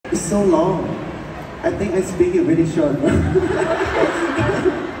so long. I think I speak it really short. Okay.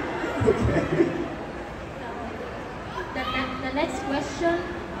 The next question.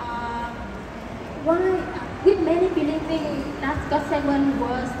 Why, with many believing that Got7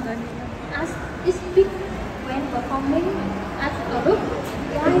 was as is big when performing as a group,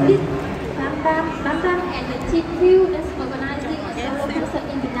 why did Bambam and the team feel that organizing a solo concert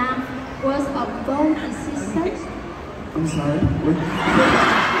in Vietnam was a bold decision? I'm sorry.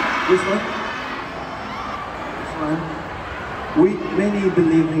 Which one? We many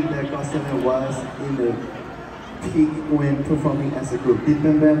believing that Got7 was in the peak when performing as a group. Did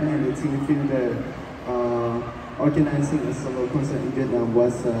Bambam and the team feel that organizing a solo concert in Vietnam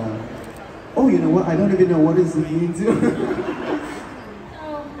was oh, you know what? I don't even know what is it mean to. So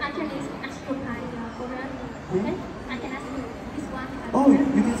I can ask you Korean. Okay? I can ask you this one. Oh,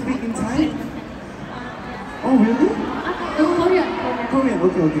 you can speak in Thai? Oh, really? Korean. Korean,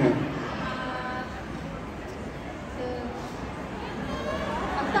 okay.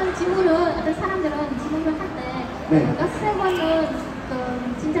 어떤 사람들은 질문을 할 때 got7은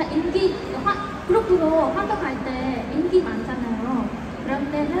진짜 인기 그룹으로 활동할 때 인기 많잖아요.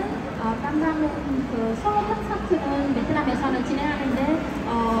 그런 때는 깜깜은 그 솔로 콘서트는 베트남에서는 진행하는데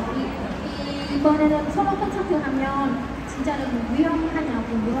이번에는 솔로 콘서트 하면 진짜는 위험하냐고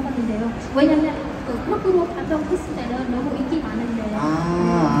물어봤는데요. 왜냐면 그 그룹으로 활동했을 때는 너무 인기 많은데.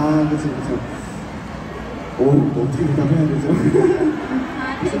 그렇죠. 오, 어떻게 대답해야 되죠?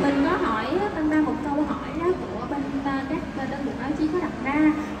 Thì mình có hỏi Bambam một câu hỏi đó của bên các đơn vị báo chí có đặt ra.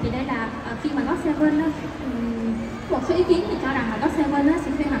 Thì đây là khi mà Got7 một số ý kiến thì cho rằng là Got7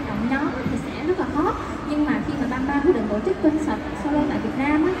 sẽ khi hoạt động nhóm thì sẽ rất là hot, nhưng mà khi mà Bambam quyết định tổ chức concert solo tại Việt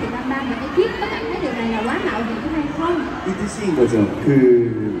Nam thì Bambam và ekip có cảm thấy điều này là quá mạo hiểm hay không? 이 뜻인 거죠.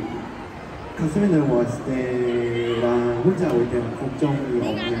 got7을 왔을 때랑 혼자 올 때랑 걱정이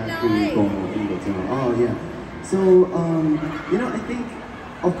없냐 그거인 거죠. Yeah. So you know, I think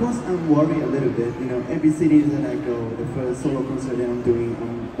of course I'm worried a little bit. You know, every city that I go, the first solo concert that I'm doing,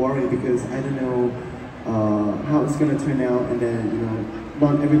 I'm worried because I don't know how it's gonna turn out, and then you know,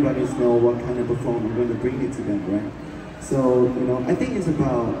 not everybody know what kind of performance I'm gonna bring it to them, right? So you know, I think it's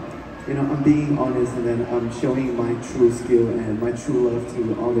about, you know, I'm being honest, and then I'm showing my true skill and my true love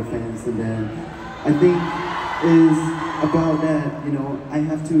to all the fans, and then I think is about that. You know, I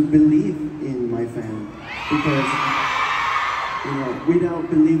have to believe in my fan, because you know, without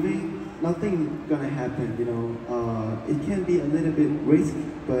believing, nothing gonna happen. You know, it can be a little bit risk,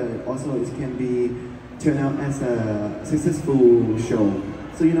 but also it can be turn out as a successful show.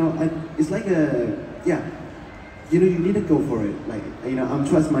 So you know, it's like you know, you need to go for it. Like, you know, I'm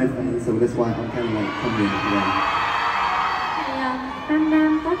trust my fans, so that's why I'm kind of like coming in.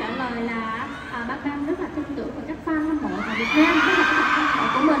 Bambam có trả lời là Bambam rất là tin tưởng vào các fan hâm mộ ở Việt Nam, rất là các fan hâm mộ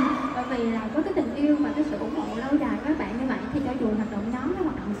của mình, bởi vì là với cái tình yêu và cái sự ủng hộ lâu dài của các bạn như vậy, thì cho dù hoạt động nhóm hay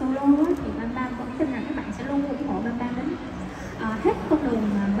hoạt động solo thì Bambam vẫn tin rằng các bạn sẽ luôn ủng hộ Bambam đến hết con đường.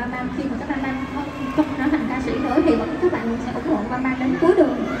 Bambam khi mà các Bambam không trở thành ca sĩ nữa thì vẫn các bạn sẽ ủng hộ Bambam đến cuối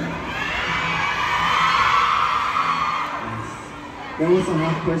đường. That was a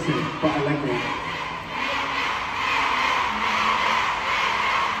hard question, but I like it.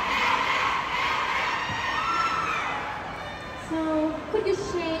 So, could you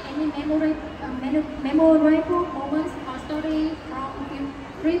share any memorable moments or story from your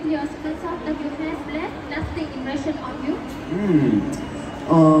previous concert that you have left lasting impression on you?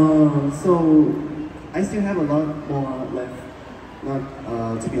 So I still have a lot more left, not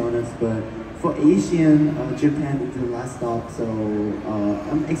to be honest, but for Asian, Japan is the last stop, so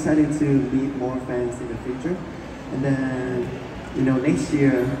I'm excited to meet more fans in the future. And then, you know, next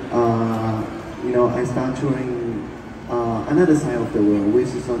year, you know, I start touring another side of the world,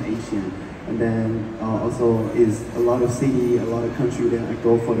 which is on Asian. And then also is a lot of city, a lot of country that I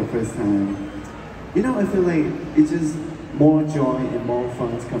go for the first time. You know, I feel like it's just more joy and more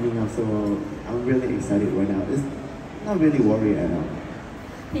fun coming up, so I'm really excited right now. It's not really worried at all.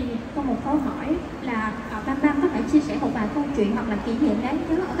 Thì có một câu hỏi là Bambam có thể chia sẻ một vài câu chuyện hoặc là kỷ niệm đáng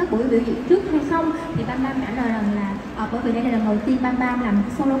nhớ ở các buổi biểu diễn trước hay không? Thì Bambam trả lời rằng là bởi vì đây là lần đầu tiên Bambam làm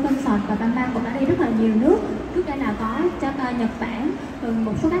solo concert và Bambam cũng đã đi rất là nhiều nước. Trước đây là có Nhật Bản, rồi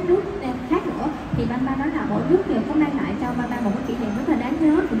một số các nước khác nữa. Thì Bambam nói là mỗi nước đều có mang lại cho Bambam một cái kỷ niệm rất là đáng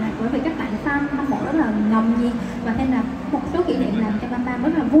nhớ, là bởi vì các bạn fan hâm mộ rất là nồng nhiệt, và thêm là một số kỷ niệm làm cho Bambam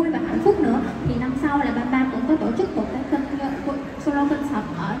rất là vui và hạnh phúc nữa. Thì năm sau là Bambam cũng có tổ chức một cái solo concert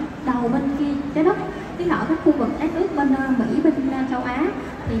ở đầu bên kia trái đất, tức là ở các khu vực đất nước bên Mỹ, bên châu Á.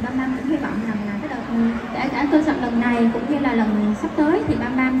 Thì Bambam cũng hy vọng rằng là cái đợt cả concert lần này cũng như là lần sắp tới thì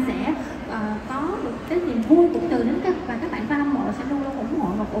Bambam sẽ có được cái niềm vui cũng từ đến và các bạn fan hâm mộ sẽ luôn luôn ủng hộ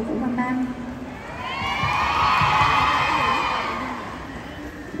và cổ vũ Bambam.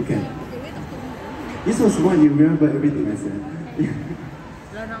 Okay. You're so smart, you remember everything I said.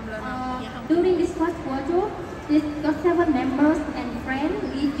 During this first world tour, these Got7 members and friends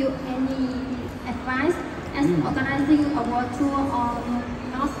give you any advice as organizing a world tour or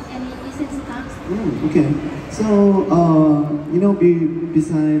not any easy tasks? Okay. So,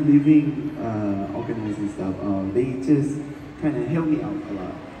 besides leaving organizing stuff, they just kind of help me out a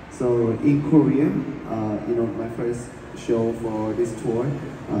lot. So in Korea, my first show for this tour,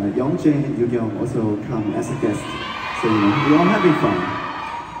 Youngjae and Yoongyung also come as a guest. So we're all having fun.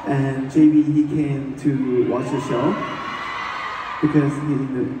 And JB, he came to watch the show because he's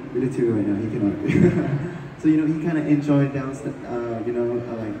in the military right now. He cannot. So he kind of enjoyed down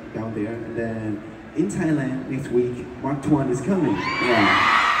there. And then in Thailand next week, Mark Toàn is coming. Yeah.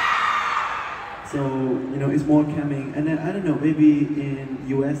 So it's more coming. And then I don't know, maybe in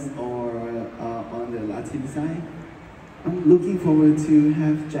US or on the Latin side, I'm looking forward to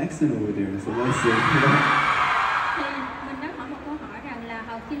have Jackson over there. So let's see.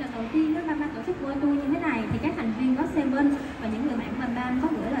 Khi lần đầu tiên các Bambam tổ chức World Tour như thế này thì các thành viên Got7 và những người bạn Bambam có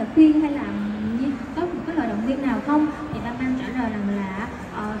gửi lời khuyên hay là có một cái lời động viên nào không, thì Bambam trả lời rằng là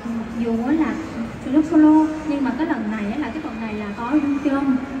dù là tổ solo nhưng mà cái lần này là cái tuần này là có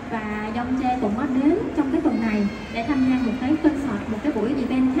Yoongjung và Youngjae cũng có đến trong cái tuần này để tham gia một cái concert, một cái buổi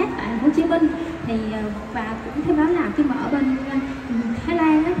event khác tại thành phố Hồ Chí Minh. Thì và cũng theo đó là khi mà ở bên Thái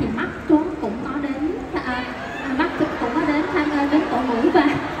Lan thì Mark Tuấn cũng có đến đến cổ vũ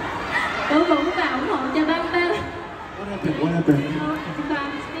và ủng hộ cho Bambam. What happened?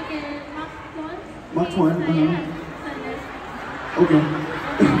 Mark Tuấn. Okay.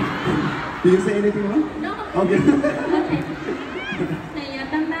 Did you say anything wrong? No. Okay. Thì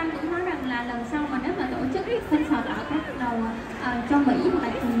Bambam cũng nói rằng là lần sau mà nếu mà tổ chức concert ở các đầu cho Mỹ hoặc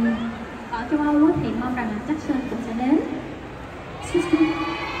là ở châu Âu thì mong rằng là Jackson cũng sẽ đến.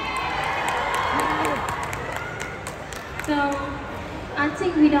 So I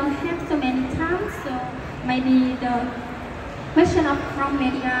think we don't have so many time, so maybe the question from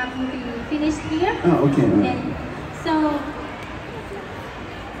media will be finished here. Oh, okay. Right. So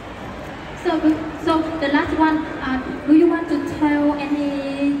the last one, do you want to tell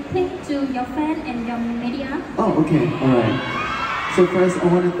anything to your fans and your media? Oh, okay. All right. So first, I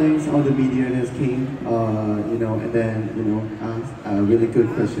want to thank all the media that came, and then asked a really good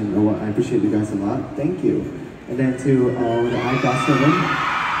question. I appreciate you guys a lot. Thank you. And then to all the Got7,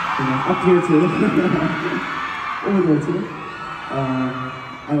 up here too, over there too. I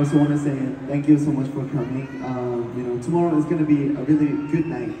also want to say thank you so much for coming. Tomorrow is going to be a really good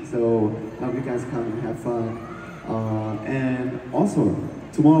night, so I hope you guys come and have fun. And also,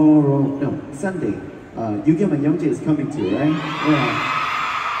 Sunday, Yoongyung and Youngjae is coming too, right? Yeah.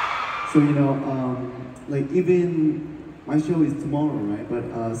 So even my show is tomorrow, right? But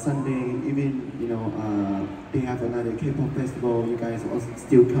Sunday, even they have another K-pop festival. You guys also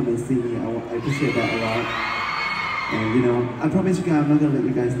still come and see me. I appreciate that a lot. And I promise you guys, I'm not gonna let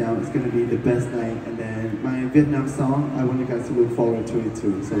you guys down. It's gonna be the best night. And then my Vietnam song, I want you guys to look forward to it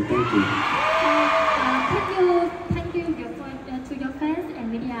too. So thank you.